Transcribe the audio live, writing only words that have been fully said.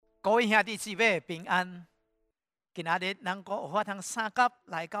各位兄弟姊妹平安。今仔日咱有法通三甲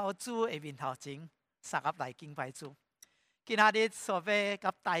来到主的面头前，三甲来敬拜主。今仔日所要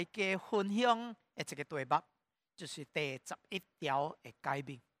甲大家分享的一个题目，就是第11条的诫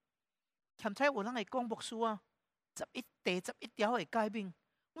命。欠彩有人会讲牧师啊，第11条的诫命，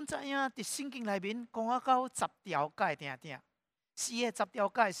阮知影伫圣经内面讲到10条诫定定，是的10条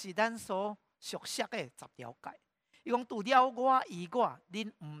诫是咱所熟悉的10条诫。伊讲除了我以外，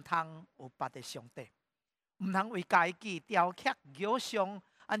恁毋通有别的上帝，毋通为家己雕刻偶像，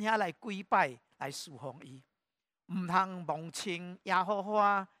安遐来跪拜来侍奉伊，毋通妄称耶和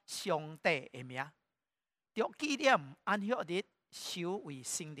华上帝的名，着纪念安息日，守为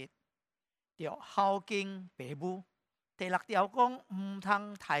圣日，着孝敬父母。第6条讲毋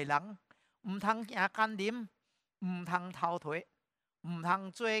通杀人，毋通行奸淫，毋通偷摕，毋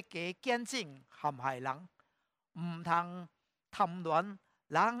通做假见证陷害人。毋通贪恋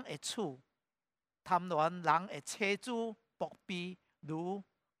人的厝，贪恋人的妻子、仆婢、如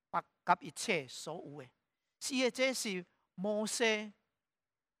甲一切所有的。是的，这是摩西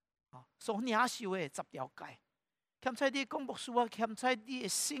所领受的10条诫。欠彩你讲牧师啊，欠彩你的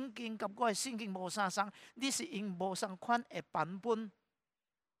圣经甲我的圣经无相同，你是用无相款的版本，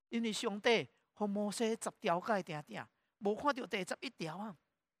因为上帝和摩西10条诫定定，无看到第11条啊。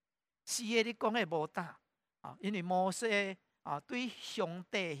是的，你讲的无答。因为摩西对上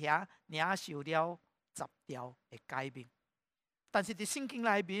帝遐领受了10条的诫命，但是伫圣经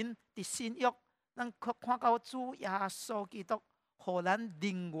内面，伫新约，咱却看到主耶稣基督，互咱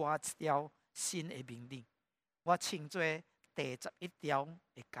另外一条新的命令，我称作第11条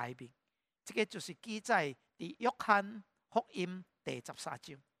的诫命。这个就是记载伫约翰福音第13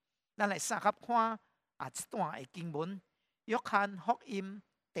章。咱来三合看一段的经文，约翰福音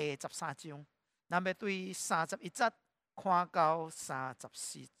第13章。咱要对31节看到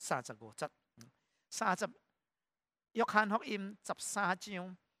35节。约翰福音13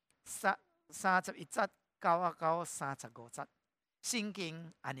章31节到35节，圣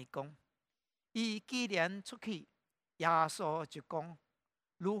经安尼讲：伊既然出去，耶稣就讲：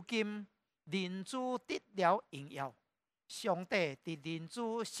如今人子得了荣耀，上帝伫人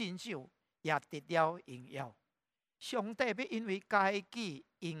子身上也得了荣耀。上帝要因为家己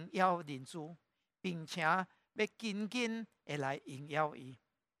荣耀人子，并且要紧紧的来荣耀伊。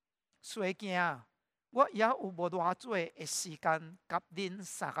虽然我也有无偌多的时间甲恁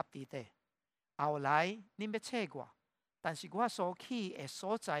三合伫地，后来恁要找我，但是我所去的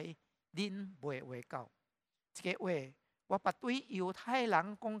所在，恁袂话到。这个话我捌对犹太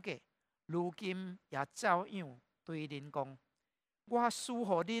人讲过，如今也照样对恁讲。我赐予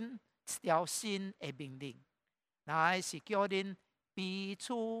恁一条新的命令，乃是叫恁彼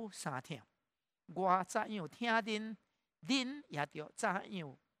此相听。我怎样听恁，恁也着怎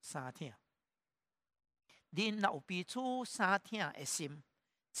样相听。恁若有彼此相听的心，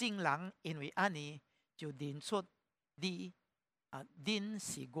众人因为安尼就认出恁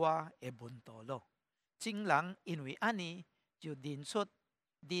是我的门徒了。众人因为安尼就认出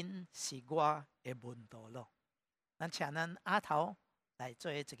恁是我的门徒了。咱请咱下头来做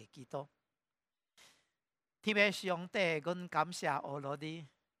一个祈祷。天父上帝，阮感谢阿罗你。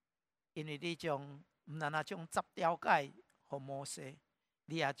因为你将毋单将10条诫给摩西，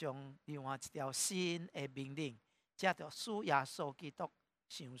你也将另外一条新的命令，借着主耶稣基督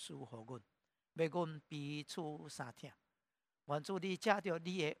上赐给阮，要阮彼此相听。愿主你借着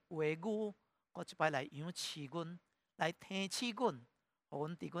你的话语，搁一摆来养饲阮，来提醒阮，互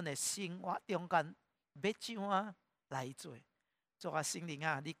阮伫阮的生活中间要怎样来做。主啊，圣灵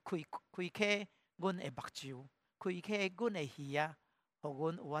啊，你开启阮的目睭，开启阮的耳啊，互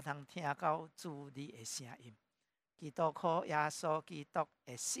阮有法通听到主你的声音。基督靠耶稣基督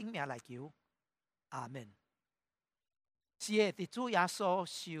的生命来求，阿门。是的，伫主耶稣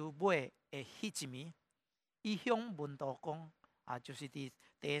受尾的迄一暝，伊向门徒讲，就是伫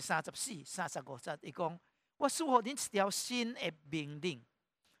第34、35节，伊讲：我赐予恁一条新的命令，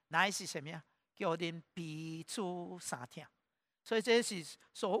乃是什么？叫恁彼此相听。所以这是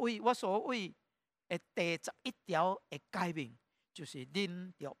我所谓的第11条的诫命。就是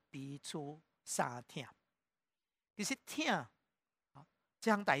恁着彼此相听。其实听这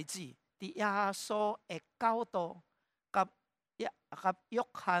项代志，伫耶稣的教导甲约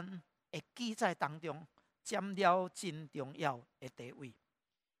翰的记载当中，占了真重要的地位。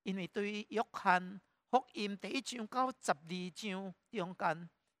因为对于约翰福音第1章到12章中间，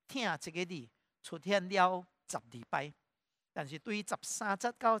听这个字出现了12摆，但是对于13节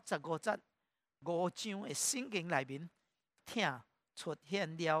到15节5章的圣经内面，听出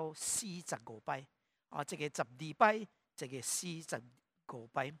现了45摆，这个12摆，这个45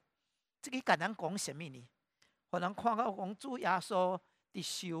摆。这个甲咱讲什么呢？互人看到讲主耶稣伫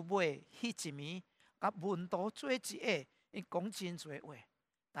受买迄一暝，甲门徒做一下，伊讲真侪话，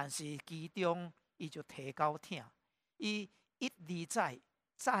但是其中伊就提到疼，伊一而再，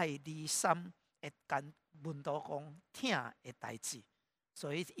再而三会甲门徒讲疼的代志，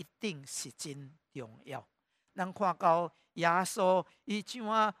所以一定是真重要。咱看到耶稣伊怎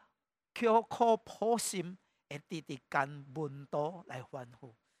啊苦苦朴心，会直直跟门徒来吩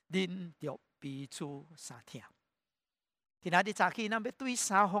咐，恁着彼此相疼。今仔日早起，咱要对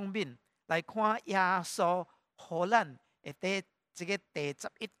三方面来看耶稣，互咱的这个第11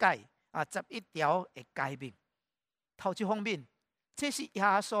届11条的诫命。头一方面，这是耶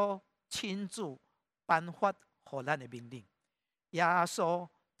稣亲自颁发互咱的命令。耶稣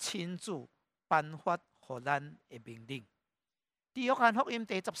亲自颁发互咱的命令。伫约翰福音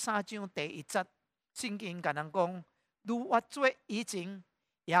第13章第1节，圣经甲咱讲：如越做以前，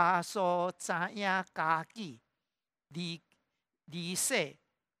耶稣知影家己离世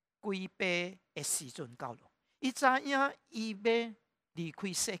归爸的时阵到了。伊知影伊要离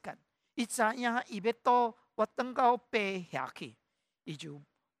开世间，伊知影伊要倒我转到爸遐去，伊就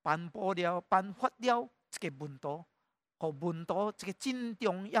颁发了这个门徒，互门徒这个真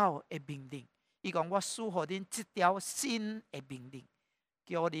重要的命令。伊讲：我赐予恁一条新的命令，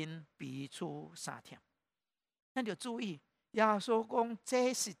叫恁彼此相疼。咱就注意，耶稣讲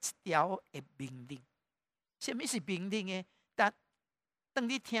这是一条的命令。什么是命令的？但当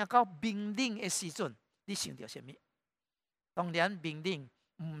你听到命令的时阵，你想到什么？当然，命令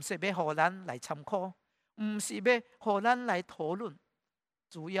唔是要互咱来参考，唔是要互咱来讨论，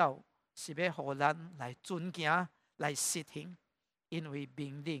主要是要互咱来遵行、来实行。因为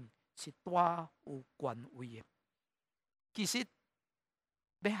命令是大有权威的。其实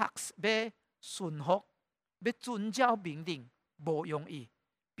要顺服、要遵照命令，无容易，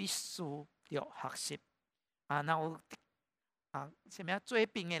必须要学习。那有什么做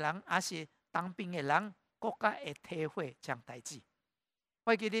兵的人，还是当兵的人，国家会体会这样代志。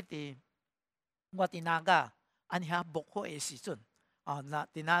我记得我伫那个安遐牧会的时阵，那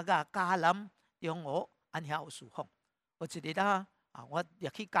伫那个嘉南中学安遐有事奉。有一日我入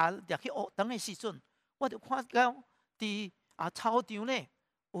去学堂的时阵，我就看到伫操场呢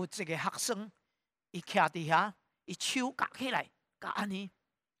有一个学生，伊徛伫遐，伊手夹起来，夹安尼，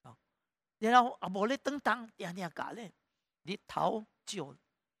然后无咧转动，定定夹咧，日头照。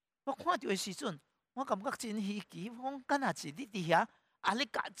我看到的时阵，我感觉真稀奇，我讲敢若是你伫遐，你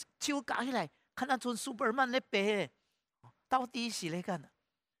夹手夹起来，敢若像 Superman 咧爬的，到底是咧干？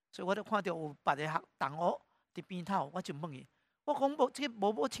所以我就看到有别个同学伫边头，我就问伊，我讲无这个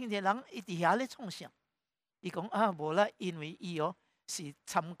无青年人，伊伫遐咧创啥？伊讲无啦，因为伊是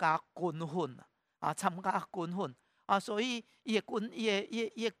参加军训参加军训所以伊的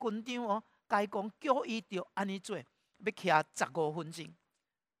军长甲伊讲叫伊着安尼做，要徛15分钟，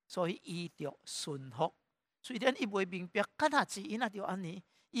所以伊着顺服。虽然伊袂明白，敢若是伊若着安尼，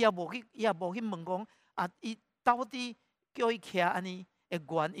伊也无去问讲伊到底叫伊徛安尼的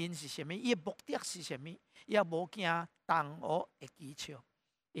原因是啥物？伊的目的是啥物？伊也无惊同学的讥笑，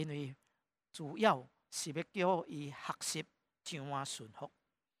因为主要是要叫伊学习怎样顺服。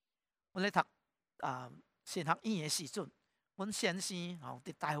阮咧读神学院的时阵，阮先生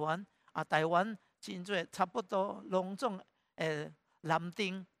伫台湾台湾真侪差不多拢总男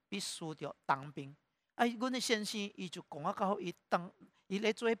丁必须着当兵。阮的先生伊就讲到伊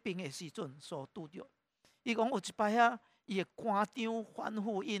咧做兵的时阵所拄着。伊讲有一摆伊的官长吩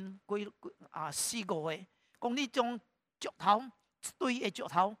咐因4、5个，讲你将石头一堆的石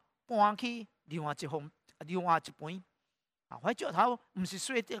头搬去另外一边。迄石头毋是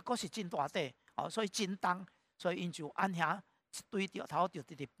小的，阁是真大块，所以真重，所以因就按遐一堆石头就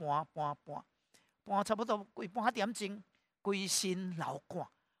直直搬差不多规半点钟，规身流汗。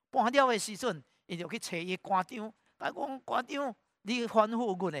搬了的时阵，伊就去找伊官长，甲讲官长，你吩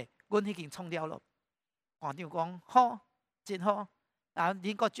咐阮的，阮已经创了咯。官长讲好，真好，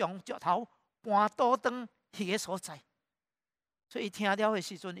恁阁将石头搬倒转迄个所在。所以伊听了的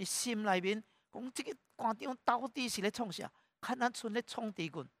时阵，伊心内面讲，这个官长到底是咧创啥？看咱像咧创敌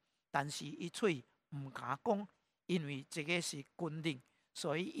军，但是伊嘴毋敢讲，因为这个是军令，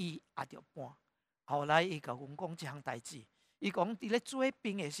所以伊也着搬。后来伊甲阮讲一项代志，伊讲伫咧做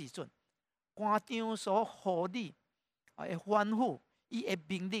兵的时阵，官长所予你的吩咐，伊的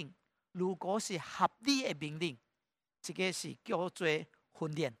命令，如果是合理的命令，这个是叫做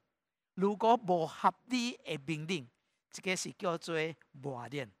训练；如果无合理的命令，这个是叫做磨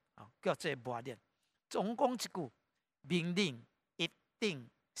练叫做磨练。总讲一句，命令一定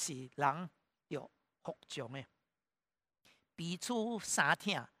是人要服从的。彼此相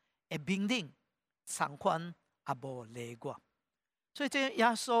疼的命令，偿还也无例外。所以这耶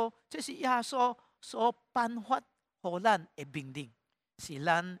稣，这是耶稣所颁发给咱的命令，是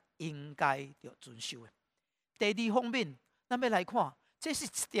咱应该要遵守的。第二方面，咱要来看，这是一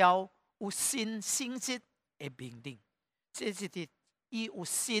条有新性质的命令，这是伊有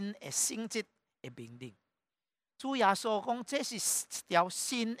新的性质的命令。主耶稣讲，这是一条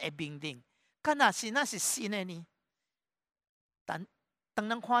新的命令，敢若是新的呢？但当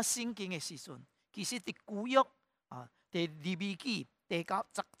咱看圣经的时阵，其实伫旧约第利未记第19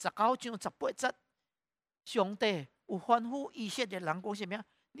章18节，上帝有吩咐以色列人讲什么？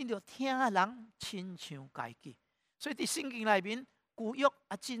你着听人亲像家己。所以伫圣经内面，旧约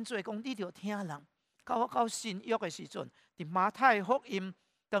真侪讲，你着听人。到新约的时阵，伫马太福音，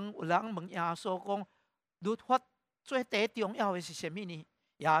当有人问耶稣讲，律法最第一重要的是什么呢？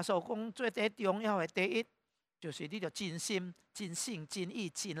耶稣讲，最第一重要的第一，就是你着真心、真性、真意、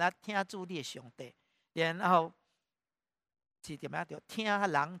真力听主你的上帝，然后是点样？着听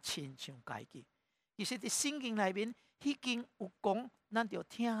人亲像家己。其实伫圣经内面已经有讲，咱着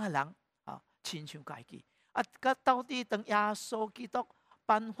听人亲像家己。到底当耶稣基督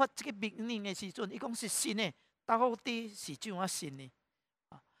颁发这个命令的时阵，伊讲是新的，到底是怎啊新呢？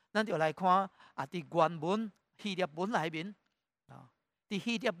咱就来看伫原文希腊文内面伫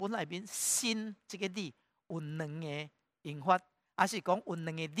希腊文内面，新这个字有两个用法，还是讲有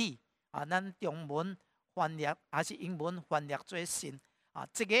两个字咱中文翻译还是英文翻译做新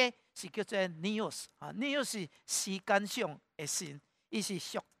这个是叫做 neos，neos 是时间上的新，伊是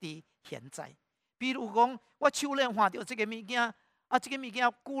属伫现在。比如讲，我手咧换到这个物件，这个物件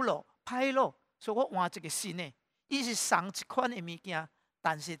旧了、歹了，所以我换一个新的。伊是送一款的物件，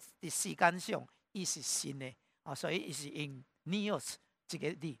但是伫时间上，伊是新的所以伊是用 neos 这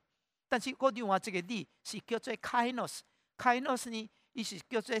个字。但是我另外一个字是叫做 kainos，kainos 呢，伊是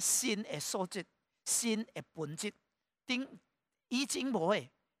叫做新的素质、新的本质。以前无的，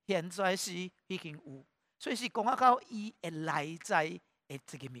现在是已经有，所以是讲到伊的内在的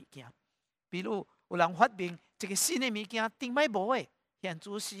这个物件。比如有人发明一个新的物件，顶摆无的，现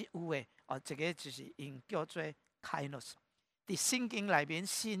在是有的这个就是用叫做 kainos。伫圣经内面、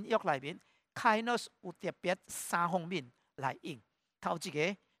新约内面 ，kainos 有特别3方面来用。头一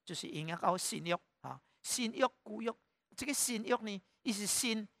个就是用到新约新约、旧约。这个新约呢，伊是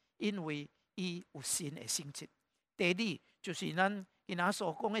新，因为伊有新的性质。第二就是咱今仔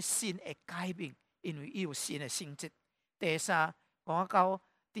所讲的新的改变，因为伊有新的性质。第三讲到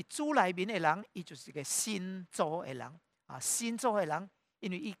伫主内面的人，伊就是一个新造的人新造的人，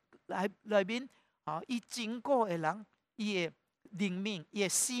因为伊内面伊经过的人，伊的灵命、伊的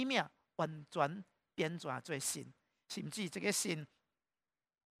生命完全变转做新，甚至这个新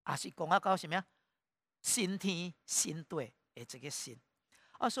也是讲到什么？新天新地的这个新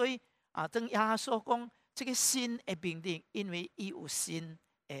所以当耶稣讲这个新的命令，因为伊有新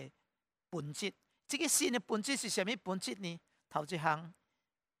的本质。这个新的本质是什么本质呢？头一项，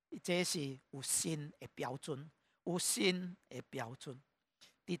这是有新的标准，有新的标准。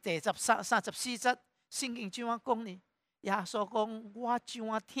伫第34节，圣经怎样讲呢？耶稣讲：我怎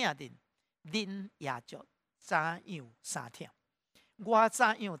样听恁，恁也就怎样三听；我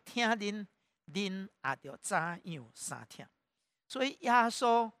怎样听恁，恁也就怎样三听。所以耶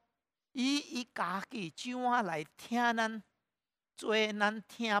稣伊家己怎样来听咱，做咱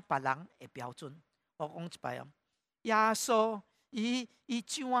听别人的标准。我讲一摆耶稣伊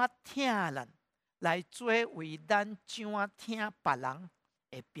怎样听咱，来做为咱怎样听别人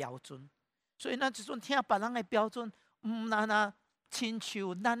的标准。所以咱即阵听别人的标准，毋单亲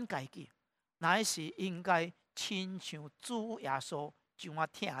像咱家己，乃是应该亲像主耶稣怎样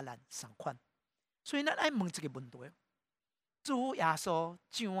听咱同款。所以咱爱问一个问题：主耶稣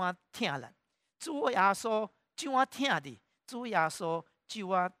怎样听咱？主耶稣怎样听你？主耶稣怎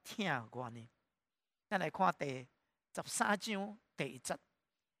样听我呢？咱来看第13章第1节，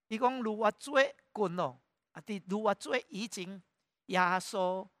伊讲如我做近咯，如我做以前，耶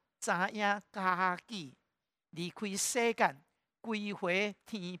稣知影家己离开世间，归回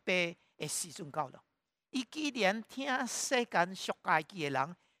天父的时阵到了。伊既然听世间属家己的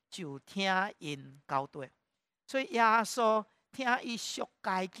人，就听因交代。所以耶稣听伊属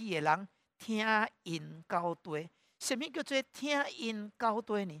家己的人，听因交代。什么叫做听因交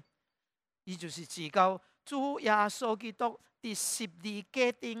代呢？伊就是指到主耶稣基督伫十字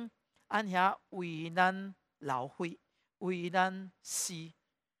架顶，按遐为咱流血，为咱死。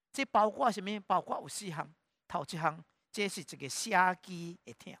这包括什么？包括有4项。头一项，这是一个舍己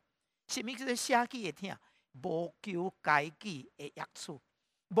的听。什么叫做舍己的听？无求家己的益处，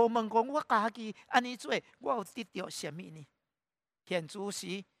无问讲我家己安尼做，我有得到什么呢？现主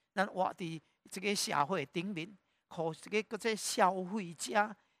是咱活伫这个社会顶面，互这个消费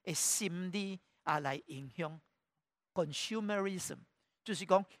者的心理来影响 consumerism， 就是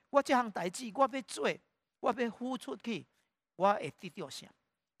讲我这项代志我要做，我要付出去，我会得到啥？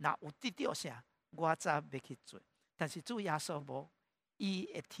若有得到啥，我才要去做。但是主耶稣无，伊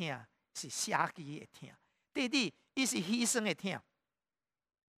会听是舍己会听，第二，伊是牺牲会听，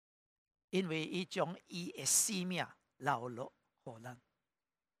因为伊将伊的生命留落予咱。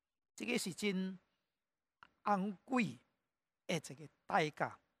这个是真昂贵的这个代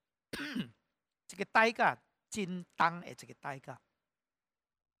价，这个代价真重的这个代价。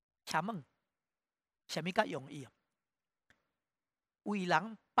请问，什么较容易啊？为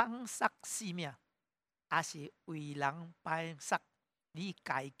人放杀生命，还是为人放杀你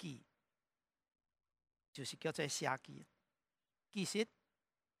家己？就是叫做舍己。其实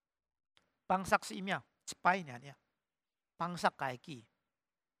放杀生命一摆尔，放杀家己，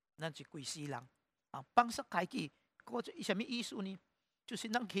咱是规世人啊！放杀家己，什么意思呢？就是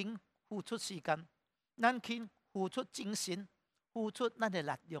咱肯付出时间，咱肯付出精神，付出咱的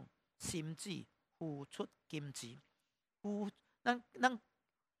力量，甚至付出金钱，咱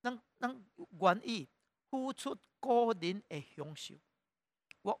愿意付出个人的享受。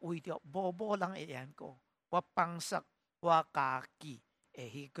我为着无人的缘故，我放杀我家己的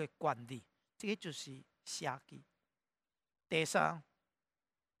迄个权利，这个就是舍己。第三，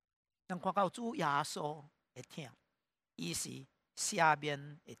咱看到主耶稣会听，伊是赦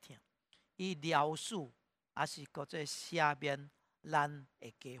免会听，伊饶恕也是搁做赦免咱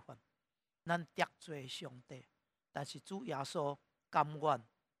的过犯。咱得罪上帝，但是主耶稣甘愿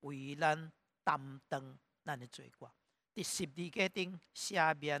为咱担当咱的罪过，伫十字架顶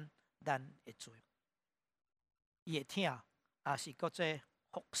赦免咱的罪。伊会听，也是搁做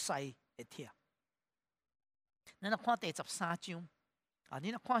服侍会听。咱若看第13章你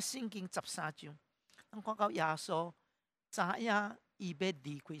若看圣经13章，咱看到耶稣知影伊要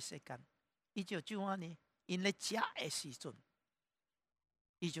离开世间，伊就怎样呢？因咧食的时阵，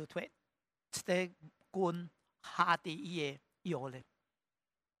伊就摕一个棍下伫伊的腰咧，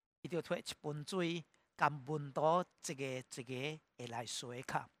伊就摕一盆水，甲门徒一个会来洗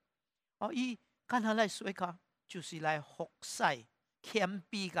脚。伊干那来洗脚，就是来服侍、谦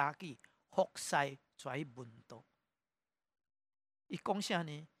卑家己，服侍跩门徒。伊讲啥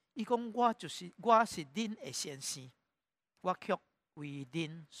呢？伊讲我是恁的先生，我却为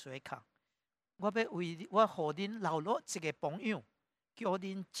恁洗脚。我互恁留落一个榜样，叫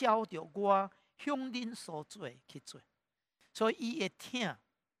恁照着我向恁所做去做。所以伊的听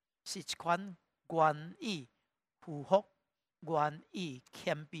是一款愿意付服、愿意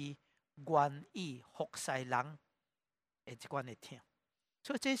谦卑、愿意服侍人的一款的听。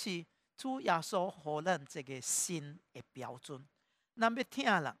所以这是主耶稣予咱这个新的标准。咱要听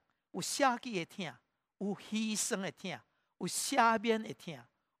人，有舍己的听，有牺牲的听，有赦免的听，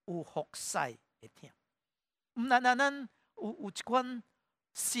有服侍的听。毋但咱有一款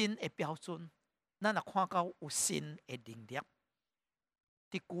新的标准，咱也看到有新的能力。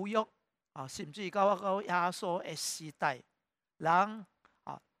伫旧约甚至到耶稣的时代，人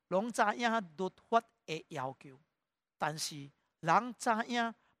拢知影律法的要求，但是人知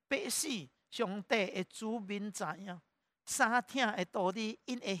影百姓上帝的子民知影。三听的道理，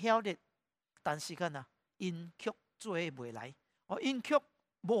因会晓得，但是干呐，因却做袂来，因却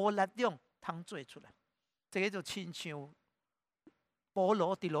无力量通做出来。这个就亲像保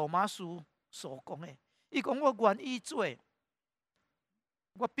罗伫罗马书所讲的，伊讲我愿意做，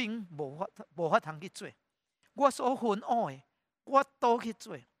我并无法通去做。我所恨恶的，我倒去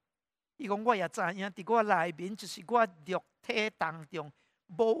做。伊讲我也知影，伫我内面就是我肉体当中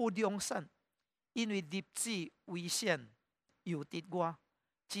无有良善，因为立志为善。又得我，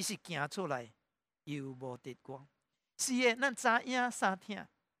只是行出来又无得我。是的，咱知影三听，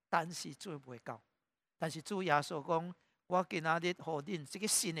但是做袂到。但是主耶稣讲，我今仔日互恁这个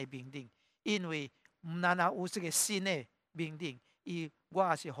新的命令，因为毋但有这个新的命令，我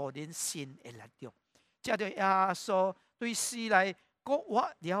也是互恁新的力量。借着耶稣对世来国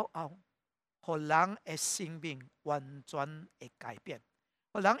活了后，互人的生命完全的改变，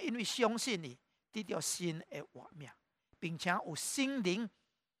互人因为相信你，得到新的活命。并且有圣灵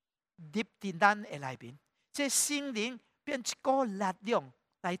入伫咱的内面，这圣灵变一股力量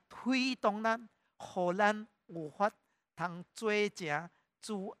来推动咱，互咱有法通做成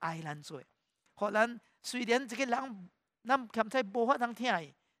主爱咱做。互咱虽然这个人咱欠在无法通听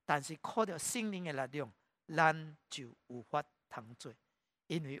伊，但是靠着圣灵的力量，咱就有法通做，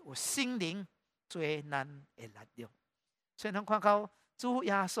因为有圣灵做咱的力量。所以咱看到主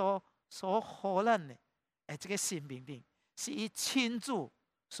耶稣所予咱的这个新命令。是伊亲自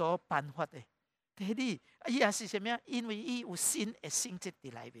所颁发的。第二，伊也是什么？因为伊有新的性质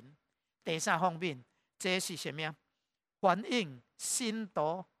伫内面。第三方面，这是什么？反映新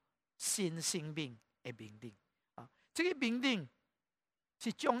道新生命的命令啊！这个命令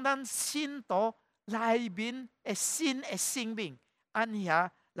是将咱新道内面的新的生命按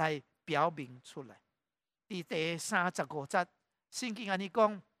下来表明出来。伫第35节，圣经安尼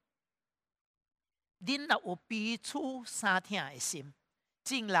讲：恁若有彼此相挺的心，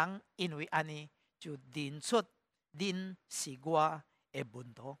众人因为安尼就认出恁是我的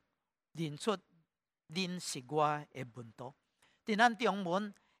门徒，认出恁是我的门徒。伫咱中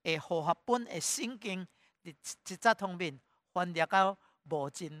文的和合本的圣经，伫一节方面翻译到无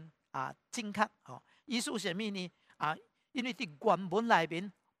真正确吼。意思是啥物呢？因为伫原文内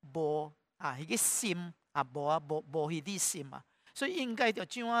面无迄个心无迄个心啊，所以应该着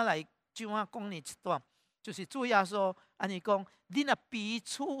怎啊来怎啊讲呢？一段就是主耶稣安尼讲：恁若彼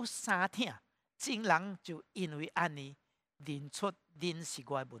此相挺，众人就因为安尼认出恁是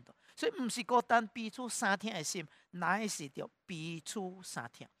我的门徒。所以毋是孤单彼此相挺的心，乃是着彼此相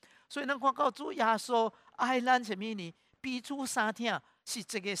挺。所以咱看到主耶稣爱咱什么呢？彼此相挺是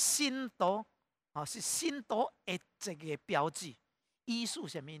这个信徒是信徒的这个标志。意思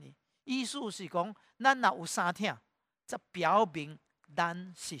什么呢？意思是讲，咱若有相挺，则表明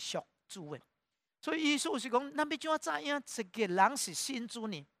咱是属主的。所以意思是讲，咱要怎知影一个人是信主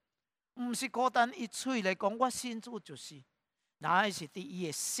呢？毋是孤单伊嘴来讲我信主就是，乃是伫伊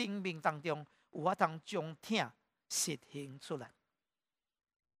的生命当中有法通将挺实行出来。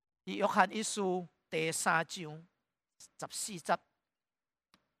伫约翰一书第3章14节，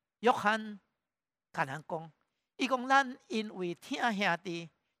约翰甲咱讲，伊讲咱因为听兄弟，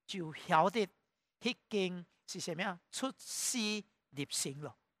就晓得迄间是啥物啊？出世入生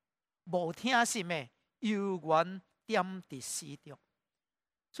咯。无听心的，犹原点伫死中。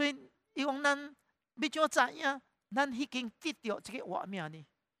所以伊讲咱要怎知影咱迄间得到这个活命呢？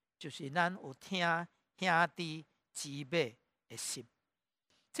就是咱有听兄弟姊妹的心。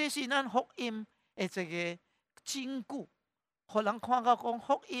这是咱福音的这个证据，互人看到讲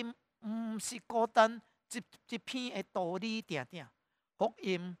福音毋是孤单一片的道理定定，福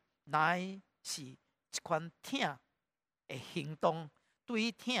音乃是一款听的行动，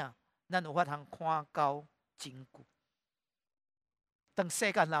对听咱有法通看到证据。当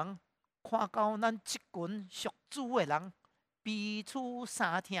世间人看到咱这群属主的人彼此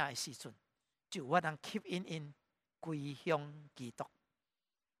相挺的时阵，就有法通吸引因归向基督。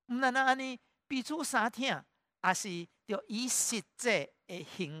毋但安尼，彼此相挺，也是着以实际的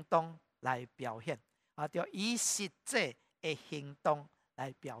行动来表现，着以实际的行动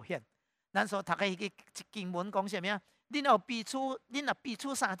来表现。咱所读的迄个经文讲啥物啊？恁若彼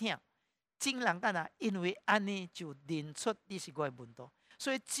此相挺，众人干啊？因为安尼就认出你是我的门徒，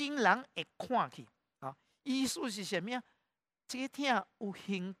所以众人会看去。意思是啥物啊？这个挺有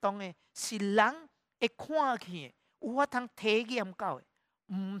行动的，是人会看去的，有法通体验到的。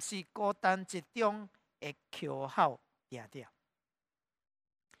毋是孤单一种的口号定定。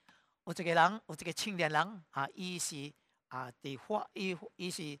有一个人，有一个青年人伊是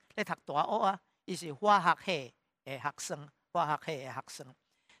伊是咧读大学啊，伊是化学系的学生，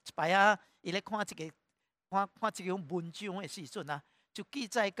一摆伊咧看一个文章的时阵就记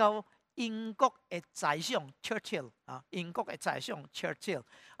载到英国的宰相 Churchill 英国的宰相 Churchill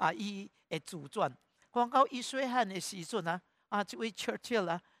伊的自传，讲到伊细汉的时阵这位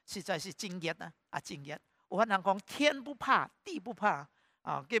Churchill 实在是真热真热。有法人讲天不怕地不怕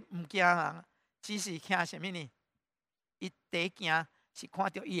佢唔惊人，只是惊什么呢？伊第一惊是看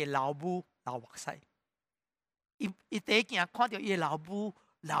到伊的老母流目屎，伊第一惊看到伊的老母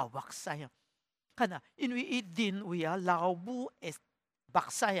流目屎看因为伊认为老母的目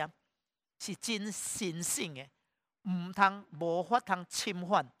屎是真神圣的，无法通侵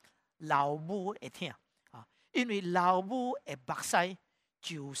犯老母的疼因为老母的目屎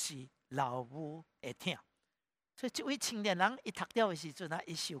就是老母的疼。所以这位青年人一读了的时阵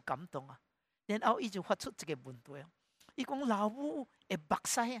伊受感动然后伊就发出这个问题伊讲老母的目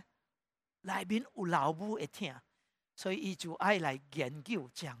屎内面有老母的疼，所以伊就爱来研究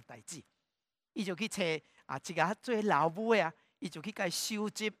这项代志。伊就去找一个做老母的伊就去甲伊收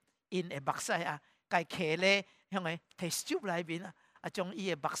集因的目屎甲伊摕咧向个摕收内面将伊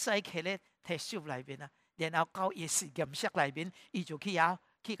的目屎摕咧摕收内面然后到伊实验室内面，伊就去甲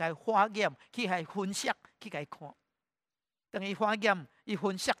伊化验，去甲伊分析，去甲伊看。当伊化验、伊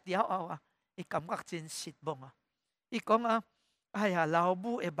分析了后伊感觉真失望伊讲哎呀，老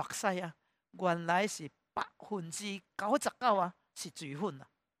母的目屎原来是99%是水粉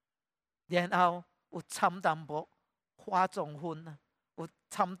然后有掺淡薄化妆粉有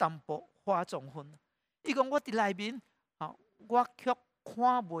参淡薄花种分。伊讲我伫内面，我却看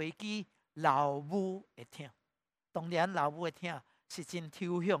袂见老母的疼。当然，老母的疼是真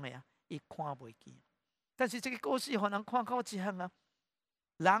抽象的啊，伊看袂见。但是这个故事，互人看到一项啊，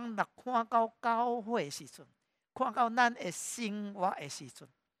人若看到教会的时阵，看到咱的生活的时阵，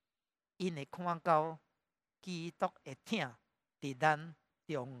因会看到基督的疼伫咱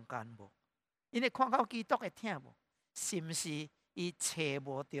中间无？因会看到基督的疼无？是毋是伊找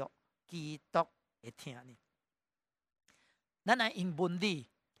无着基督的疼呢？咱来用文字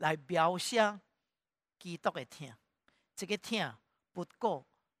来描写基督的疼。这个疼不过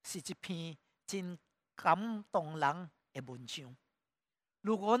是一篇真感动人的文章。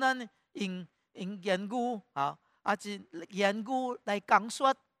如果咱用言语言语来讲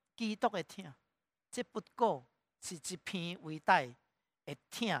说基督的疼，这不过是一篇伟大的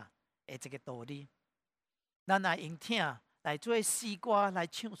疼的这个道理。咱来用疼来做诗歌来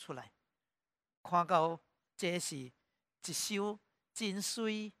唱出来，看到这是一首真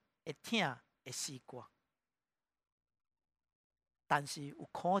水的疼的诗歌。但是有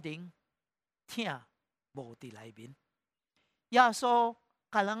可能疼无伫内面。耶稣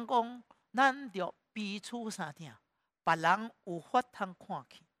甲人讲，咱着彼此相疼，别人有法通看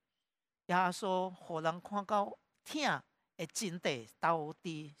去。耶稣互人看到疼的真谛到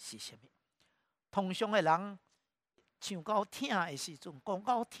底是啥物？通常的人想到疼的时阵，讲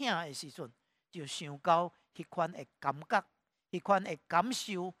到疼的时阵，就想到迄款的感觉、迄款的感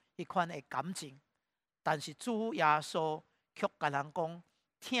受、迄款的感情。但是主耶稣却甲人讲，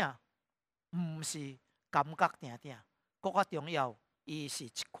疼毋是感觉定定，更较重要，伊是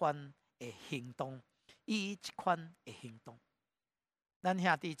一款的行动，伊一款的行动。咱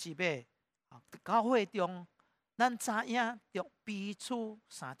兄弟姊妹，教会中，咱知影着彼此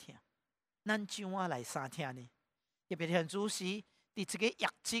相疼，咱怎啊来相疼呢？特别现主时，伫这个疫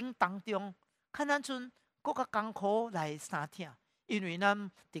情当中，看咱阵更较艰苦来相疼，因为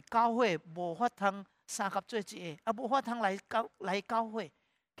咱伫教会无法通三合做一个，无法通来教会，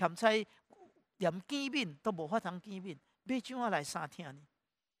兼且连见面都无法通见面，要怎啊来相疼呢？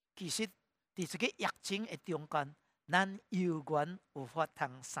其实，伫这个疫情的中间，咱犹原有法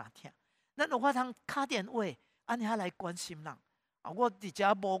通相疼，咱有法通打电话安尼来关心人。我伫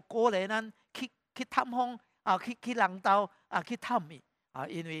遮无鼓励咱去探访去人兜去探伊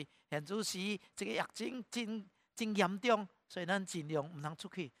因为现主时这个疫情真严重，所以咱尽量毋通出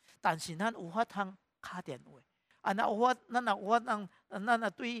去。但是咱有法通打电话，咱若有法通，咱若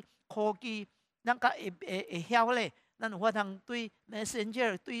对科技，咱甲会晓咧，咱有法通对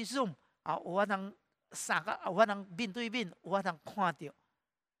Messenger 对 Zoom 有法通有法通面对面，有法通看到，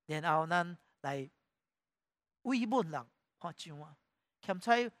然后咱来慰问人，看怎啊？欠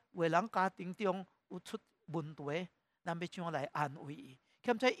采为人家庭中有出问题，咱要怎来安慰伊？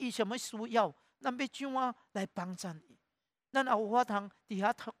欠采伊什么需要，咱要怎来帮助伊？咱也有法通伫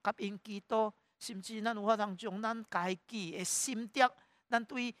遐甲因祈祷，甚至咱有法通将咱家己的心得，咱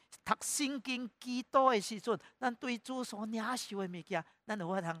对读圣经祈祷的时阵，咱对主所领受的物件，咱有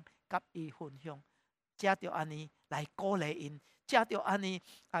法通甲伊分享，才着安尼来鼓励因，才着安尼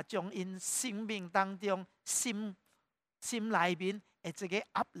将因生命当中心内面的这个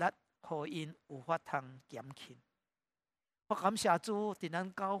压力，互因有法通减轻。我感谢主，伫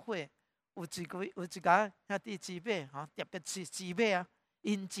咱教会有一家兄弟姊妹特别是姊妹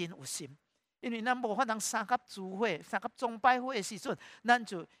因真有心，因为咱无法通三甲聚会、三甲崇拜会的时阵，咱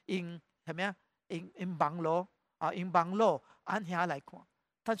就用什么用网络用网络按遐来看。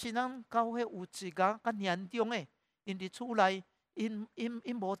但是咱教会有一家较严重的，因伫厝内因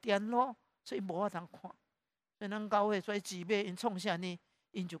无电脑，所以无法通看。所以咱教会所以姊妹因创啥呢？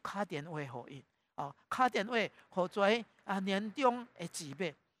因就打电话互因，打电话互跩年中的姊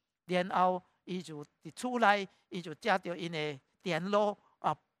妹，然后伊就伫厝内，伊就借着因的电脑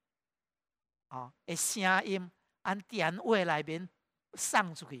的声音，按电话内面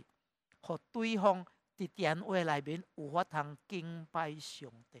送出去，互对方伫电话内面有法通敬拜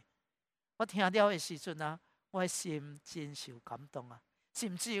上帝。我听了的时阵我的心真受感动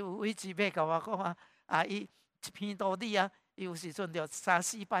甚至有位姊妹甲我讲伊一篇道理伊有时阵着3、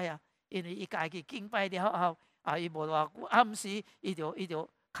4摆因为伊家己敬拜了后，伊无偌久暗时，伊就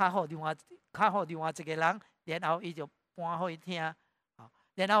敲互另外一个人，然后伊就搬互伊听，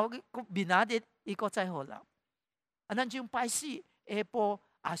然后明仔日伊搁再互人。咱种拜四下晡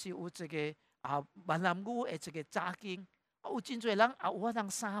也是有一个闽南语的一个早经，有真侪人也有法通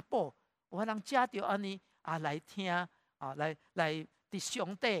三宝，有法通借着安尼来听来伫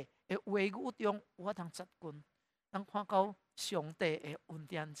上帝的话语中有法通扎根。咱看到上帝的恩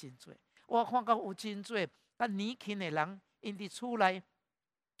典真多，我看到有真多较年轻的人，因伫厝内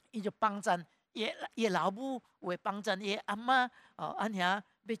伊就帮衬伊老母，会帮衬伊阿嬷安遐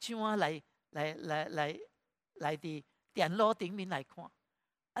要怎啊来伫电脑顶面来看。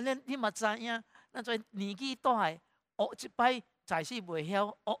安尼你嘛知影，咱做年纪大诶，学一摆在是袂晓，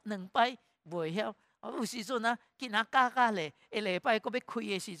学两摆袂晓。有时阵啊，囡仔教咧，下礼拜搁要开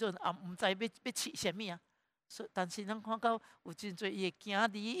诶时阵，也毋知要试啥物啊。但是咱看到有真侪伊诶囝儿、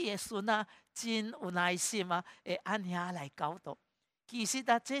伊诶孙啊，真有耐心啊，会按遐来教导。其实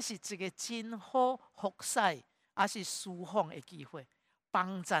啊，这是一个真好服侍，也是释放的机会，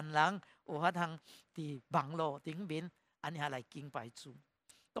帮助人有法通伫网络顶面按遐来敬拜主。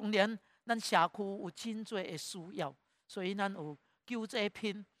当然，咱社区有真侪的需要，所以咱有救济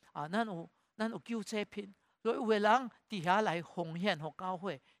品啊，咱有救济品，所以有的人伫遐来奉献互教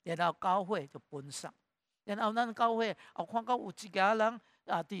会，然后教会就分送。然后咱教会也看到有一家人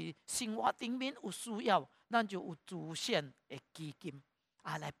啊，伫生活顶面有需要，咱就有慈善的基金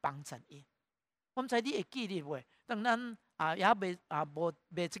啊来帮助伊。我毋知你会记得袂？当咱也无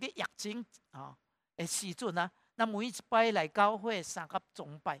这个疫情的时阵啊，咱每一摆来教会三甲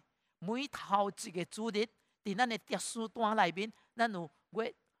崇拜，每头一个主日，伫咱的特殊单内面，咱有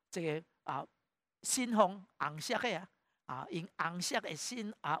月这个信奉红色的用红色的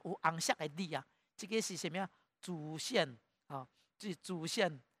信有红色的字啊。这个是什么？慈善是慈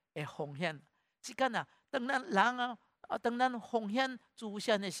善的奉献。即间啊，当咱人当咱奉献慈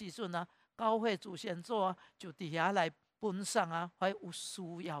善的时阵啊，教会慈善组就伫遐来分送互有需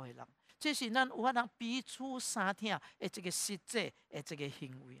要的人。这是咱有法通彼此相挺的一个实际的这个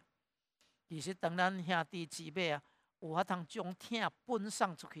行为。其实当咱兄弟姊妹有法通将挺分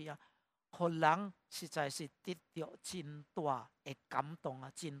送出去互人实在是得到真大的感动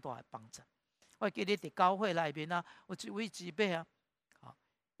真大的帮助。我记得伫教会内面有一位姊妹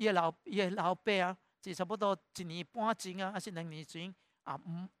伊的老爸是差不多1年半前还是2年前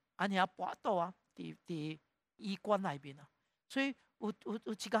安遐跋倒伫医馆内面所以有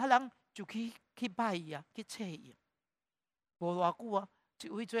一家人就去拜伊去找伊。无偌久这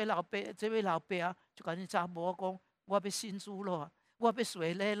位老爸就甲恁查某讲：我要信主了我要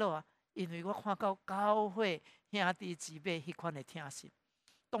随礼了因为我看到教会兄弟姊妹迄款的疼心。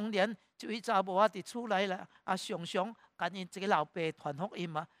当然，这位查某伫厝内啦，常常甲因这个老爸传福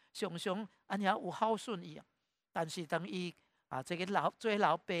音常常安遐有孝顺伊但是当伊这个做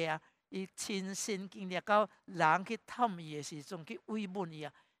老爸伊亲身经历到人去探伊的时阵，去慰问伊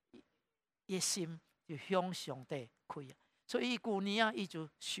伊心就向上帝开所以旧年伊就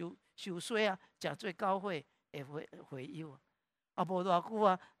受洗诚做教会的会友无偌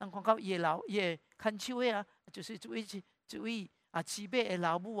久咱看到伊的看守的就是这位姊妹的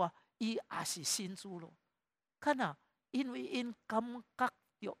老母伊也是信主了。看因为因感觉到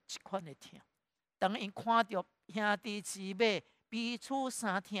一款的疼，当因看到兄弟姊妹彼此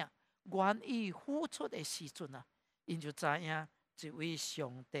相挺，愿意付出的时阵因就知影这位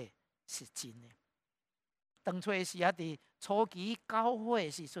上帝是真的。当初是伫初期教会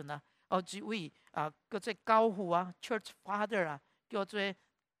的时阵一位叫做教父church father 叫做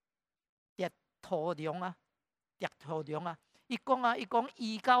狄土良伊讲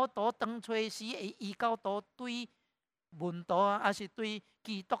异教徒当初时的异教徒对门徒还是对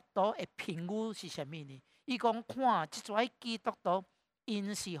基督徒的评语是啥物呢？伊讲看即撮基督徒，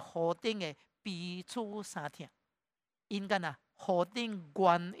因是何等的彼此相挺，因敢何等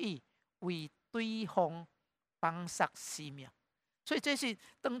愿意为对方放杀性命。所以这是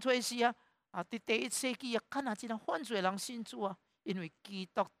当初时伫第1世纪看真犯罪人信主因为基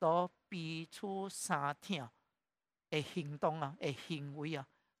督徒彼此相挺的行动的行为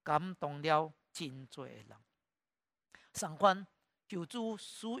感动了真侪人。上款求主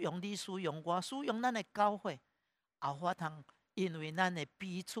使用你，使用我，使用咱的教会，也法通因为咱的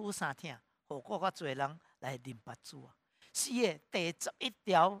彼此相挺，互更较侪人来认捌主4个第11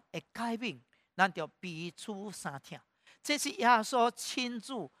条的诫命，咱就彼此相挺。这是耶稣亲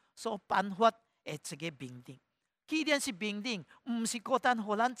自所颁发的一个命令。既然是命令，毋是孤单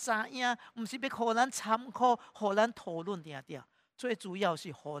互咱知影，毋是要互咱参考，互咱讨论最主要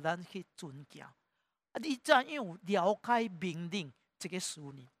是互咱去遵行。你怎样有了解命令这个事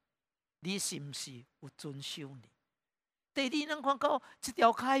呢？你是毋是有遵守呢？第二，咱看到这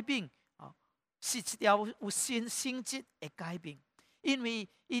条诫命是一条有新性质的诫命，因为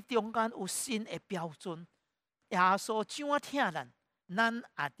伊中间有新的标准。耶稣怎样疼咱，咱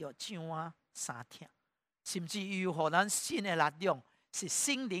也要怎样相挺。甚至于予咱新的力量，是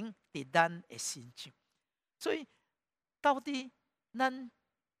圣灵伫咱的心上。所以，到底咱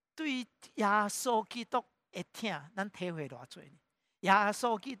对耶稣基督的疼，咱体会偌济呢？耶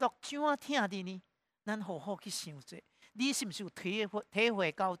稣基督怎样疼你呢？咱好好去想者。你是毋是有体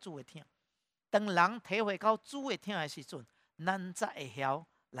会到主的疼？当人体会到主的疼的时阵，咱才会晓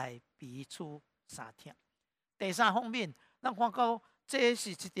来彼此相疼。第三方面，咱看到这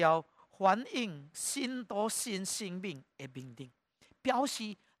是一条反映新多新生命的命令，表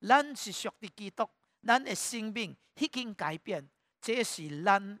示咱是属于基督，咱的生命已经改变，这是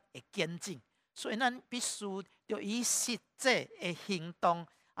咱的见证。所以咱必须要以实际的行动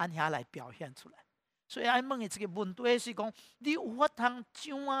按遐来表现出来。所以爱问的一个问题是讲，你有法通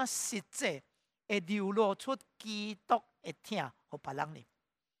怎啊实际会流露出基督的疼给别人呢？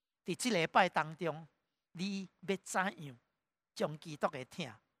在这礼拜当中，你要怎样将基督的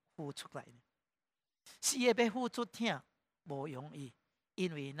疼付出来呢？是要付出疼无容易，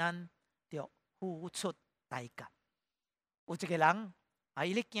因为咱要付出代价。有一个人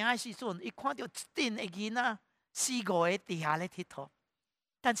伊咧行的时阵，伊看到一阵的囡仔4、5个伫遐咧佚佗，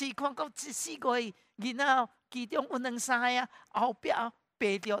但是伊看到这4、5个囡仔，其中有2、3个后壁爬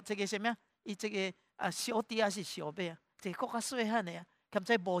着这个什么？伊这个小弟还是小妹啊？这个更较细汉的啊，兼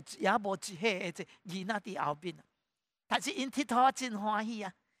且无一岁的这囡仔伫后边啊。但是因佚佗真欢喜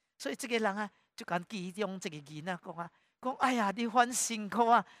啊，所以这个人啊，就跟其中这个囡仔讲哎呀，你很辛苦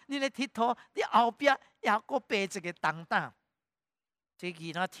啊，你咧佚佗，你后壁也阁爬一个担担。这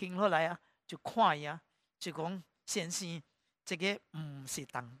囡仔听落来啊，就看伊啊，就讲先生，这个唔是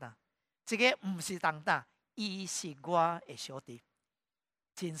担担，这个唔是担担，伊是我的小弟，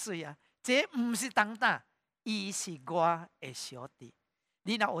真水啊！这唔是担担，伊是我的小弟。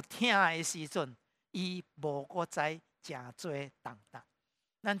你若有听的时阵，伊无搁知真多担担。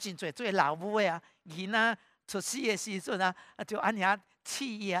咱真侪做老母的啊，囡仔出世的时阵啊，就安遐饲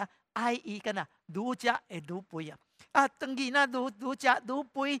伊啊，爱伊干呐，愈食会愈肥啊。啊，当囡仔愈食愈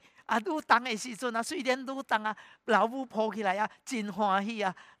肥啊，愈重的时阵啊，虽然愈重啊，老母抱起来啊，真欢喜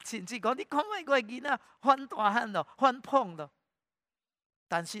啊，甚至讲你看卖个囡仔翻大汉咯，翻胖咯。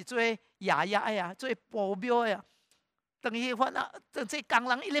但是做爷爷的啊，做保镖的啊，等于翻啊，这工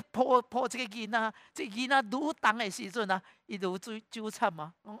人伊咧抱这个囡仔，这囡仔愈重的时阵啊，伊愈纠缠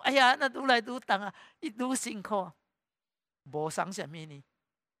啊，讲哎呀，那愈来愈重啊，伊愈辛苦啊，无伤什么呢？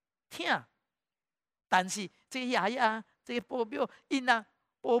疼。但是这爷爷、这个保镖、因啊、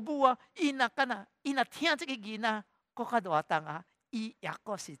保姆啊，因啊干啊，因啊听这个囡仔搁较大重啊，伊也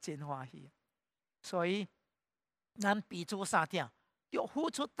搁是真欢喜。所以咱彼此相疼，要付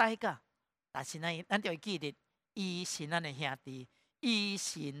出代价。但是咱就要记得，伊是咱的兄弟，伊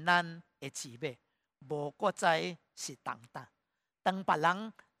是咱的姊妹，无搁知是担担。当别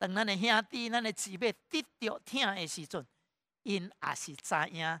人、当咱的兄弟、咱的姊妹得到疼的时阵，因也是知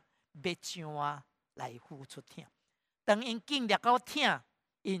影要怎啊来付出疼。当因经历到疼，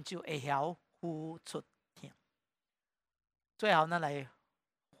因就会晓付出疼。最后，咱来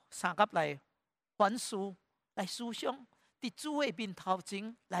三甲来反思、来思想，伫主的面头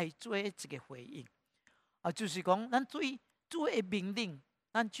前来做一个回应。就是讲，咱对主的命令，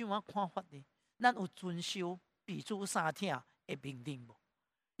咱怎样看法呢？咱有遵守彼此相疼的命令无？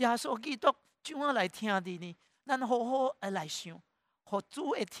耶稣基督怎样来听你呢？咱好好来想，互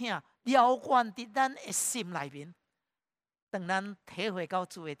主的疼了关伫咱的心内面。当咱体会到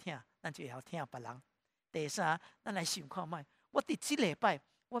主的疼，咱就会晓疼别人。第三，咱来想看卖，我伫这礼拜，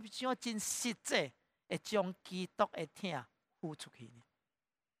我要怎样真实际会将基督的疼付出去呢？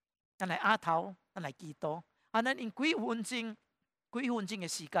咱来压头，咱来祈祷。咱用几分钟的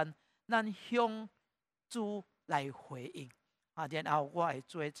时间，咱向主来回应。然后我会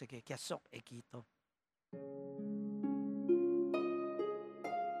做一个结束的祈祷。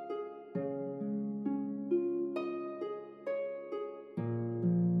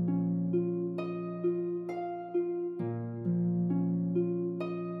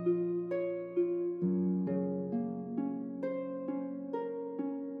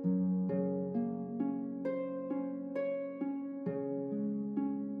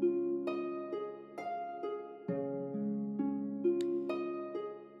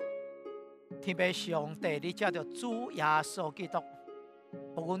天父上帝，你借着主耶稣基督，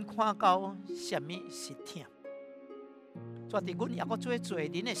互阮看到什么是疼。在伫阮也阁做罪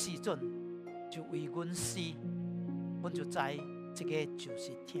人的时阵，就为阮死，阮就知这个就是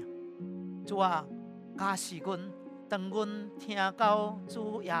疼。主啊，假使阮当阮听到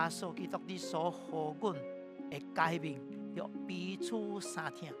主耶稣基督你所互阮的诫命，要彼此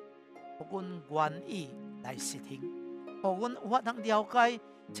相疼，互阮愿意来实行，互阮有法通了解。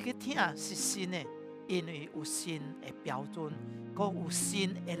这个疼是神的，因为有神的标准，佮有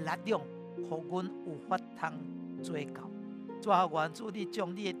神的力量，互阮有法通做到。主啊，愿主你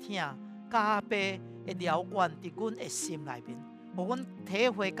将你的疼加倍的了关伫阮的心内面，互阮体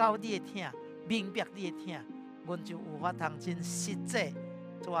会到你的疼，明白你的疼，阮就有法通真实际，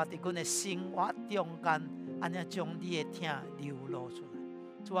主啊，伫阮的生活中间，安尼将你的疼流露出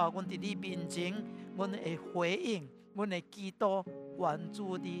来。主啊，阮伫你面前，阮会回应，阮的祈祷，愿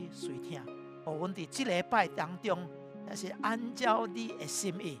主你垂听。互阮伫即礼拜当中，也是按照你的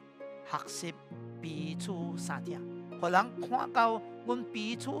心意学习彼此相听，互人看到阮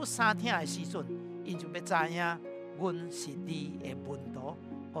彼此相听的时阵，因就要知影，阮是你的门徒，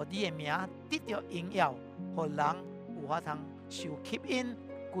互你的名得到荣耀，互人有法通受吸引，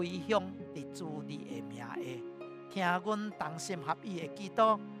归向伫主你的名下。听阮同心合意的祈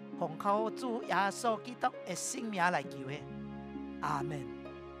祷，奉靠主耶稣基督的圣名来求的，阿门。